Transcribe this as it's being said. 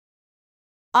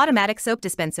Automatic Soap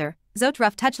Dispenser,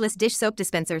 Zoetrough Touchless Dish Soap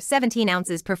Dispenser 17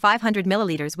 ounces per 500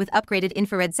 milliliters with upgraded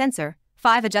infrared sensor,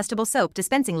 5 adjustable soap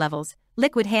dispensing levels,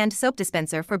 liquid hand soap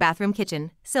dispenser for bathroom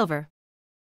kitchen, silver.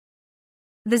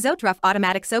 The Zoetrough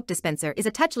Automatic Soap Dispenser is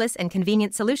a touchless and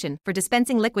convenient solution for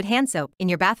dispensing liquid hand soap in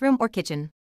your bathroom or kitchen.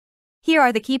 Here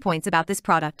are the key points about this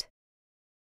product.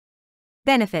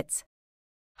 Benefits.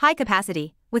 High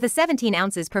capacity. With a 17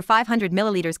 ounces per 500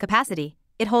 milliliters capacity,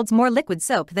 it holds more liquid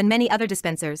soap than many other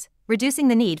dispensers, reducing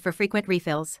the need for frequent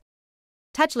refills.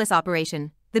 Touchless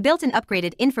operation. The built-in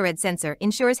upgraded infrared sensor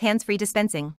ensures hands-free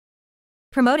dispensing,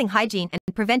 promoting hygiene and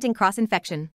preventing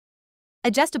cross-infection.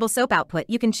 Adjustable soap output.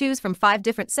 You can choose from 5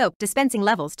 different soap dispensing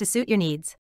levels to suit your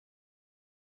needs.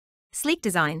 Sleek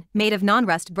design. Made of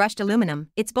non-rust brushed aluminum,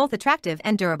 it's both attractive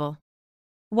and durable.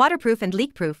 Waterproof and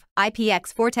leak-proof,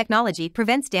 IPX4 technology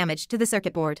prevents damage to the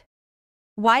circuit board.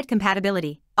 Wide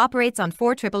compatibility. Operates on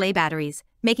 4 AAA batteries,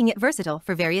 making it versatile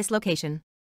for various locations.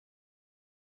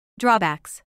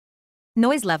 Drawbacks.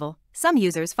 Noise level. Some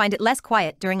users find it less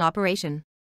quiet during operation.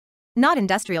 Not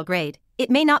industrial grade. It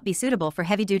may not be suitable for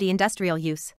heavy-duty industrial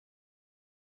use.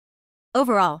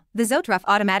 Overall, the Zoetrough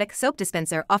Automatic Soap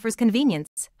Dispenser offers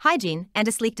convenience, hygiene, and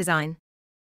a sleek design.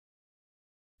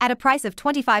 At a price of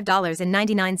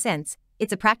 $25.99,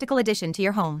 it's a practical addition to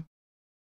your home.